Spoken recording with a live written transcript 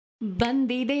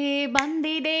ಬಂದಿದೆ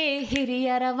ಬಂದಿದೆ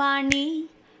ಹಿರಿಯರ ವಾಣಿ,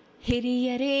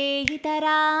 ಹಿರಿಯರೇ ಇತರ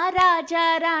ರಾಜ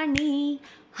ರಾಣಿ.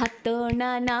 ಹತ್ತೋಣ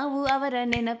ನಾವು ಅವರ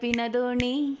ನೆನಪಿನ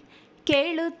ದೋಣಿ,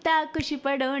 ಕೇಳುತ್ತಾ ಖುಷಿ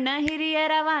ಪಡೋಣ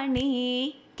ಹಿರಿಯರ ವಾಣಿ.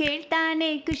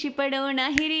 ಕೇಳ್ತಾನೆ ಖುಷಿ ಪಡೋಣ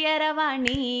ಹಿರಿಯರ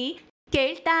ವಾಣಿ,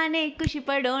 ಕೇಳ್ತಾನೆ ಖುಷಿ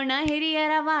ಪಡೋಣ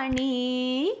ಹಿರಿಯರ ವಾಣಿ.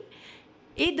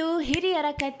 ಇದು ಹಿರಿಯರ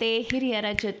ಕತೆ ಹಿರಿಯರ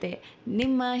ಜೊತೆ,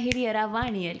 ನಿಮ್ಮ ಹಿರಿಯರ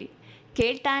ವಾಣಿಯಲ್ಲಿ.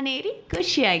 ಕೇಳ್ತಾನೆ ಇರಿ,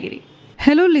 ಖುಷಿಯಾಗಿರಿ.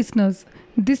 Hello listeners,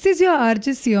 this is your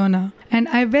RJ Siona and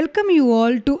I welcome you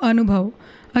all to Anubhav,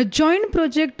 a joint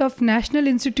project of National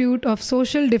Institute of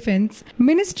Social Defense,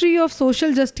 Ministry of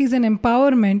Social Justice and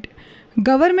Empowerment,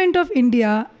 Government of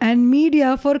India and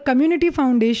Media for Community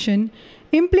Foundation,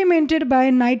 implemented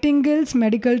by Nightingale's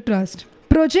Medical Trust.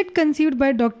 Project conceived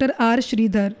by Dr. R.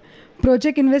 Sridhar,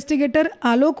 Project Investigator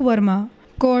Alok Verma,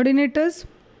 Coordinators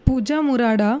Pooja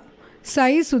Murada,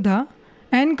 Sai Sudha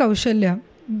and Kaushalya.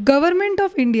 Government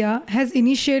of India has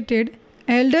initiated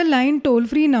Elder Line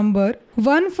toll-free number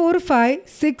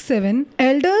 14567.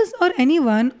 Elders or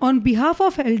anyone on behalf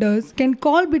of elders can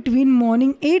call between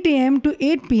morning 8 a.m. to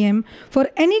 8 p.m. for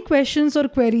any questions or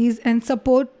queries and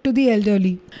support to the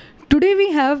elderly. Today we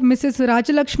have Mrs.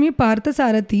 Rajalakshmi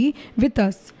Parthasarathi with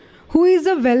us, who is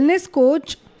a wellness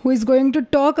coach who is going to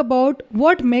talk about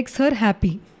what makes her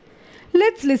happy.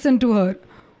 Let's listen to her.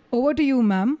 Over to you,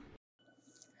 ma'am.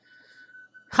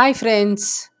 Hi friends,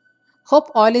 hope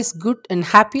all is good and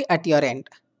happy at your end.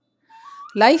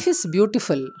 Life is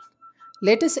beautiful.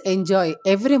 Let us enjoy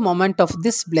every moment of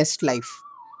this blessed life.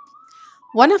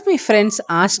 One of my friends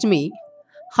asked me,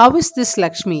 "How is this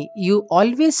Lakshmi? You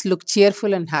always look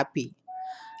cheerful and happy.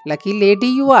 Lucky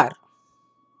lady you are."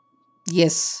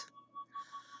 Yes,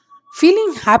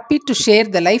 feeling happy to share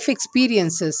the life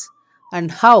experiences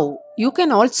and how you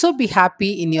can also be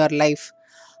happy in your life.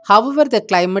 However, the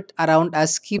climate around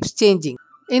us keeps changing.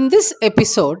 In this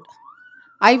episode,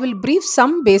 I will brief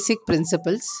some basic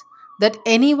principles that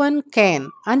anyone can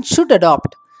and should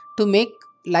adopt to make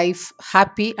life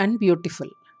happy and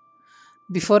beautiful.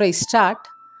 Before I start,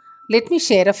 let me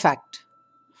share a fact.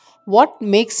 What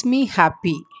makes me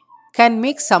happy can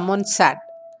make someone sad.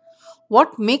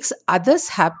 What makes others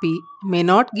happy may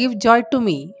not give joy to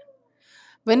me.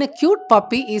 When a cute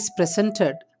puppy is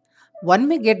presented, one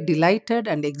may get delighted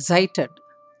and excited,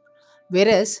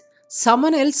 whereas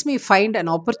someone else may find an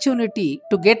opportunity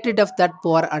to get rid of that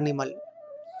poor animal.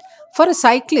 For a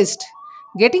cyclist,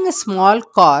 getting a small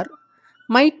car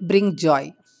might bring joy,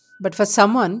 but for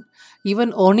someone,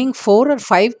 even owning 4 or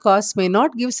 5 cars may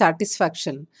not give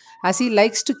satisfaction, as he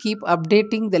likes to keep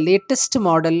updating the latest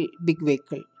model big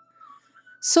vehicle.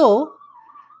 So,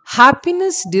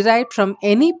 happiness derived from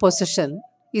any possession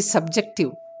is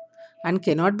subjective and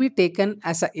cannot be taken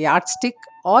as a yardstick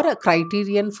or a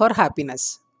criterion for happiness.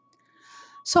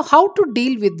 So, how to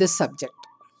deal with this subject?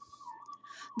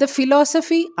 The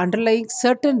philosophy underlying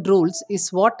certain rules is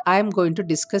what I am going to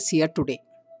discuss here today.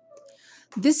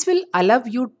 This will allow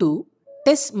you to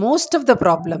test most of the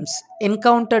problems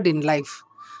encountered in life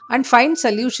and find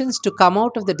solutions to come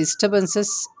out of the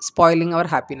disturbances spoiling our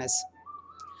happiness.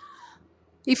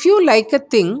 If you like a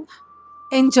thing,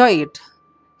 enjoy it.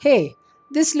 Hey,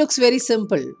 this looks very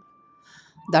simple.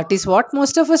 That is what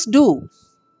most of us do.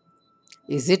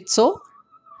 Is it so?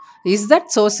 Is that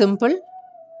so simple?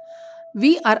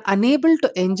 We are unable to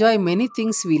enjoy many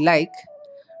things we like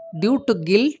due to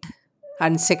guilt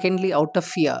and secondly out of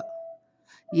fear.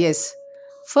 Yes,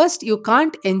 first, you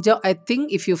can't enjoy a thing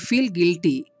if you feel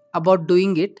guilty about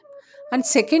doing it, and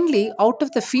secondly, out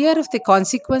of the fear of the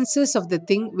consequences of the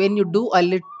thing when you do a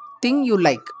thing you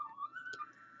like.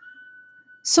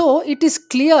 So, it is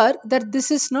clear that this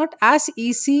is not as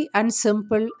easy and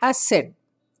simple as said.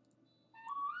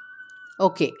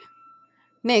 Okay,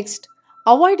 next,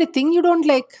 avoid a thing you don't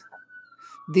like.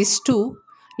 This too,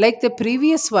 like the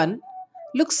previous one,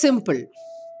 looks simple.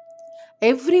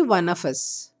 Every one of us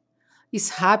is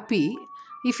happy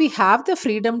if we have the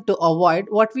freedom to avoid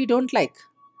what we don't like.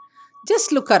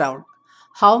 Just look around.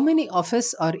 How many of us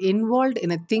are involved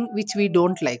in a thing which we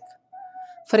don't like?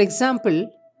 For example,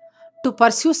 to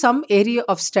pursue some area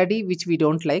of study which we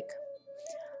don't like,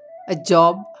 a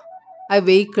job, a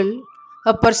vehicle,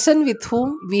 a person with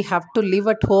whom we have to live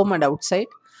at home and outside,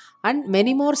 and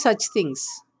many more such things.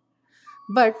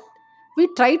 But we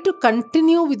try to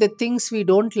continue with the things we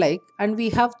don't like, and we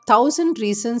have thousand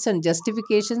reasons and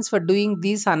justifications for doing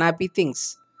these unhappy things.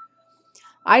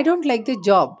 I don't like the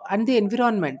job and the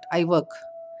environment I work,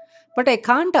 but I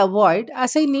can't avoid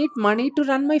as I need money to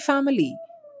run my family.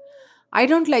 I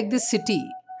don't like this city,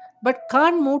 but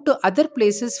can't move to other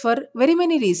places for very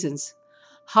many reasons.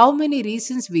 How many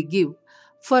reasons we give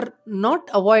for not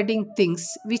avoiding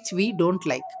things which we don't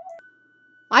like.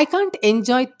 I can't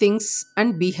enjoy things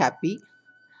and be happy.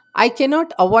 I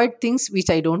cannot avoid things which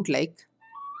I don't like.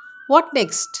 What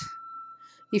next?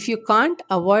 If you can't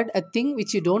avoid a thing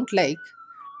which you don't like,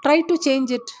 try to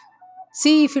change it.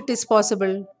 See if it is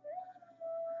possible.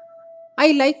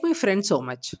 I like my friend so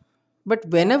much. But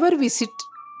whenever we sit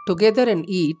together and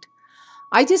eat,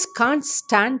 I just can't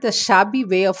stand the shabby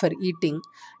way of her eating,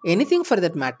 anything for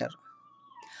that matter.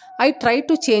 I tried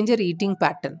to change her eating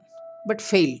pattern, but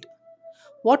failed.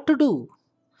 What to do?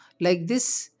 Like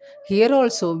this, here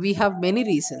also we have many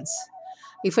reasons.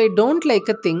 If I don't like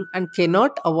a thing and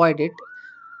cannot avoid it,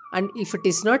 and if it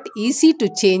is not easy to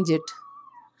change it,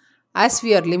 as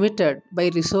we are limited by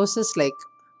resources like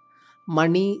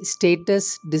money,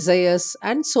 status, desires,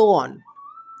 and so on,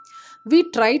 we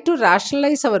try to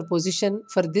rationalize our position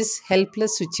for this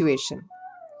helpless situation.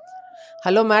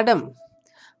 Hello, madam.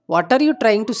 What are you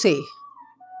trying to say?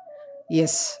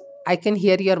 Yes, I can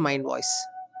hear your mind voice.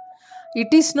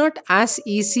 It is not as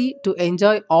easy to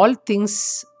enjoy all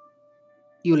things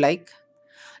you like.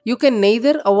 You can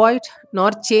neither avoid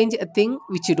nor change a thing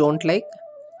which you don't like.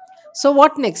 So,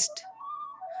 what next?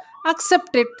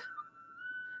 Accept it.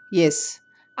 Yes,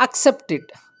 accept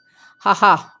it.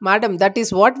 Haha, madam, that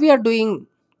is what we are doing.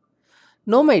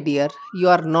 No, my dear, you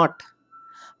are not.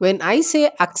 When I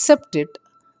say accept it,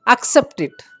 accept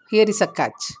it. Here is a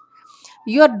catch.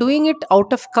 You are doing it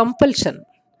out of compulsion.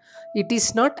 It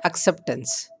is not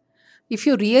acceptance. If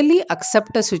you really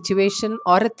accept a situation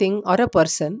or a thing or a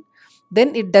person,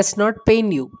 then it does not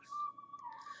pain you.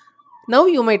 Now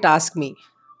you might ask me,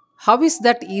 how is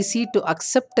that easy to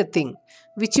accept a thing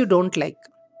which you don't like?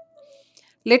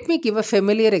 Let me give a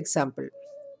familiar example.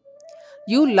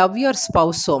 You love your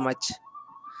spouse so much,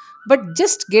 but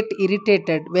just get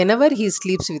irritated whenever he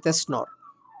sleeps with a snore.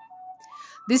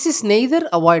 This is neither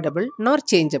avoidable nor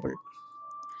changeable.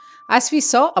 As we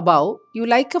saw above, you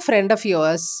like a friend of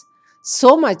yours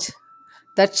so much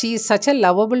that she is such a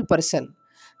lovable person,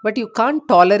 but you can't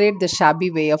tolerate the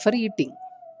shabby way of her eating.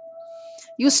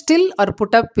 You still are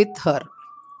put up with her.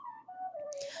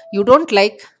 You don't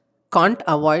like, can't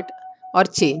avoid, or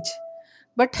change,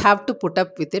 but have to put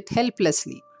up with it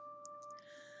helplessly.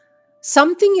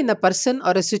 Something in a person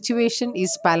or a situation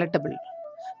is palatable,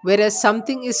 whereas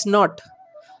something is not.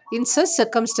 In such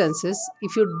circumstances,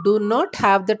 if you do not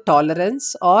have the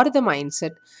tolerance or the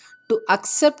mindset to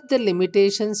accept the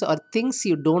limitations or things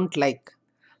you don't like,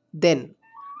 then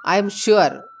I am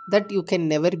sure that you can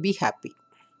never be happy.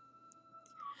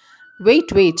 Wait,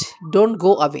 don't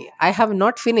go away. I have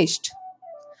not finished.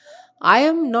 I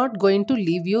am not going to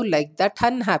leave you like that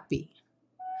unhappy.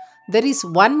 There is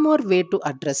one more way to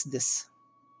address this.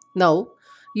 Now,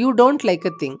 you don't like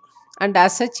a thing, and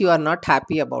as such, you are not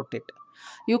happy about it.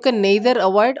 You can neither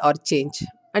avoid or change,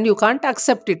 and you can't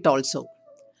accept it also.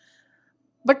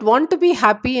 But want to be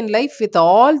happy in life with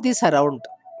all this around.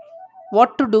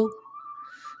 What to do?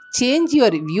 Change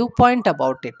your viewpoint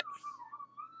about it.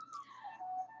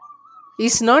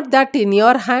 Is not that in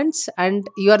your hands and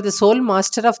you are the sole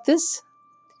master of this?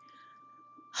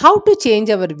 How to change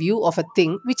our view of a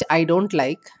thing which I don't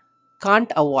like,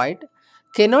 can't avoid,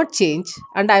 cannot change,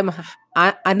 and I am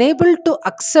unable to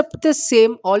accept the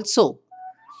same also.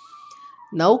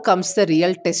 Now comes the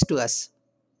real test to us.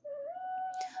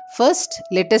 First,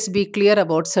 let us be clear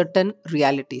about certain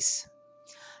realities.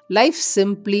 Life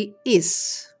simply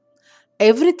is.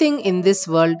 Everything in this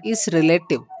world is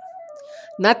relative.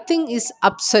 Nothing is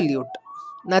absolute.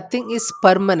 Nothing is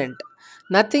permanent.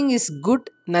 Nothing is good.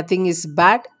 Nothing is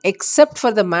bad except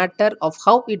for the matter of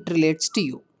how it relates to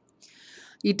you.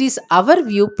 It is our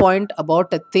viewpoint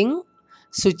about a thing,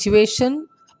 situation,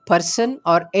 person,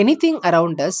 or anything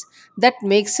around us that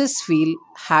makes us feel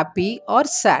happy or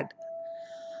sad.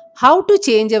 How to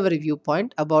change our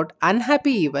viewpoint about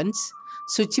unhappy events,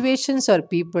 situations, or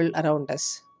people around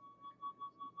us?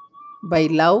 By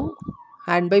love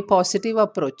and by positive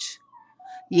approach.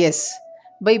 Yes,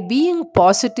 by being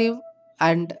positive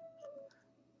and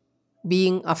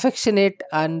being affectionate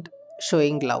and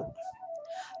showing love.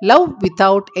 Love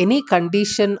without any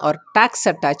condition or tax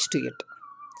attached to it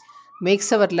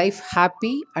makes our life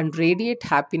happy and radiate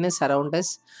happiness around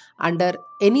us under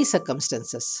any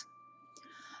circumstances.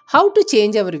 How to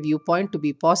change our viewpoint to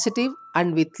be positive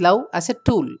and with love as a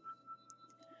tool?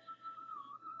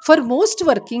 For most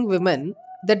working women,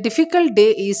 the difficult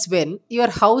day is when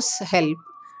your house help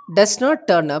does not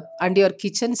turn up and your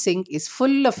kitchen sink is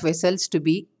full of vessels to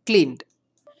be cleaned.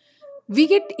 We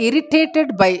get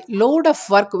irritated by load of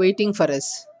work waiting for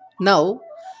us. Now,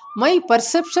 my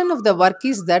perception of the work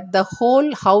is that the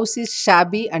whole house is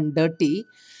shabby and dirty,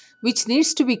 which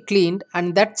needs to be cleaned,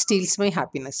 and that steals my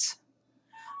happiness.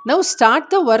 Now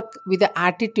start the work with the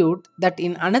attitude that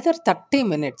in another 30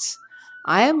 minutes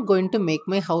I am going to make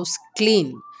my house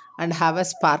clean and have a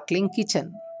sparkling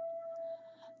kitchen.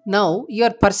 Now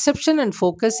your perception and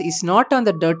focus is not on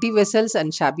the dirty vessels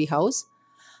and shabby house,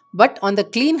 but on the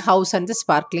clean house and the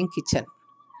sparkling kitchen.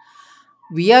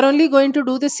 We are only going to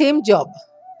do the same job,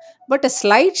 but a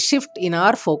slight shift in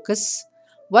our focus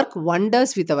work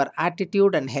wonders with our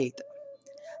attitude and health.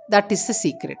 That is the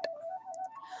secret.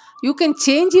 You can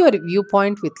change your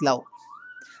viewpoint with love.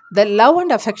 The love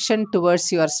and affection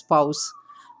towards your spouse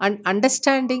and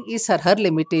understanding his or her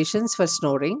limitations for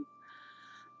snoring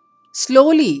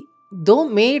slowly, though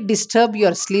may disturb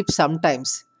your sleep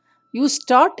sometimes. You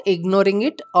start ignoring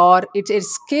it or it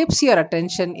escapes your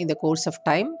attention in the course of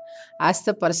time as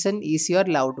the person is your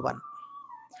loved one.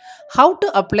 How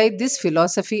to apply this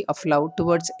philosophy of love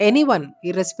towards anyone,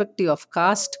 irrespective of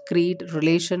caste, creed,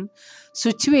 relation,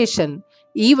 situation,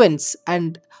 events,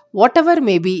 and whatever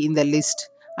may be in the list,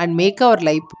 and make our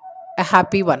life a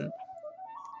happy one.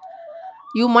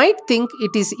 You might think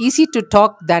it is easy to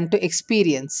talk than to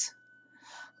experience.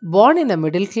 Born in a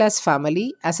middle class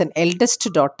family as an eldest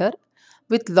daughter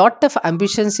with lot of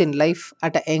ambitions in life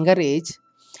at a younger age,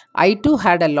 I too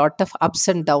had a lot of ups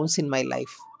and downs in my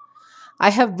life. I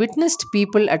have witnessed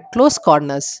people at close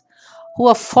corners who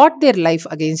have fought their life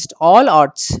against all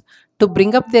odds to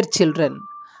bring up their children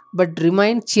but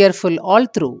remained cheerful all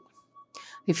through.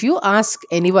 If you ask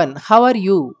anyone, how are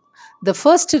you? The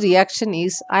first reaction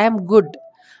is, I am good.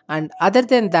 And other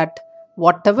than that,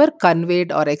 whatever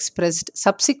conveyed or expressed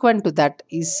subsequent to that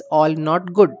is all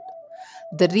not good.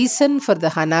 The reason for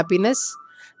the unhappiness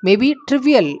may be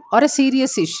trivial or a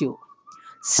serious issue.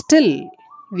 Still,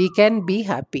 we can be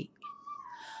happy.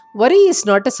 Worry is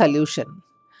not a solution,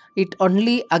 it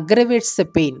only aggravates the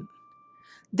pain.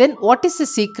 Then, what is the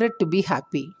secret to be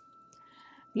happy?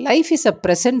 Life is a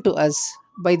present to us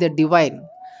by the divine,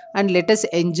 and let us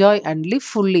enjoy and live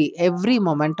fully every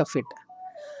moment of it.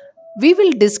 We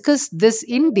will discuss this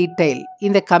in detail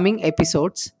in the coming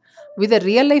episodes with the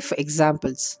real life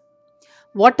examples.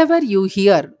 Whatever you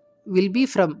hear will be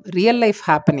from real life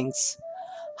happenings.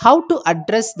 How to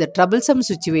address the troublesome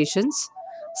situations,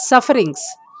 sufferings,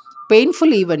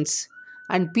 painful events,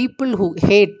 and people who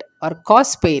hate or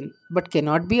cause pain but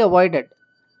cannot be avoided.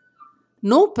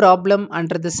 No problem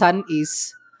under the sun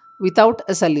is without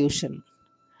a solution.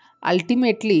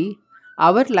 Ultimately,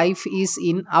 our life is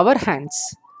in our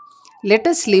hands. Let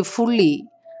us live fully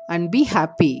and be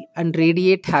happy and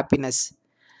radiate happiness.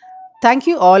 Thank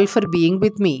you all for being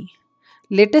with me.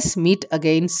 Let us meet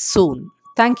again soon.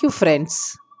 Thank you,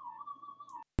 friends.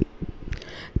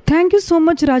 Thank you so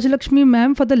much, Rajalakshmi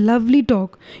ma'am, for the lovely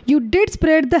talk. You did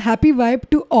spread the happy vibe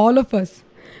to all of us.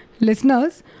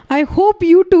 Listeners, I hope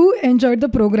you too enjoyed the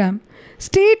program.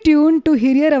 Stay tuned to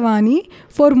Hirya Ravani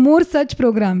for more such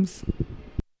programs.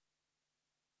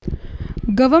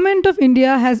 Government of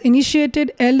India has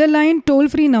initiated Elderline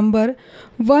toll-free number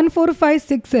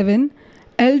 14567.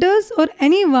 Elders or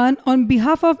anyone on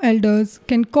behalf of elders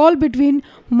can call between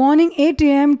morning 8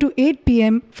 a.m. to 8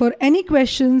 p.m. for any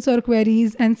questions or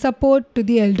queries and support to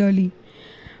the elderly.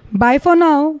 Bye for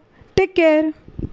now. Take care.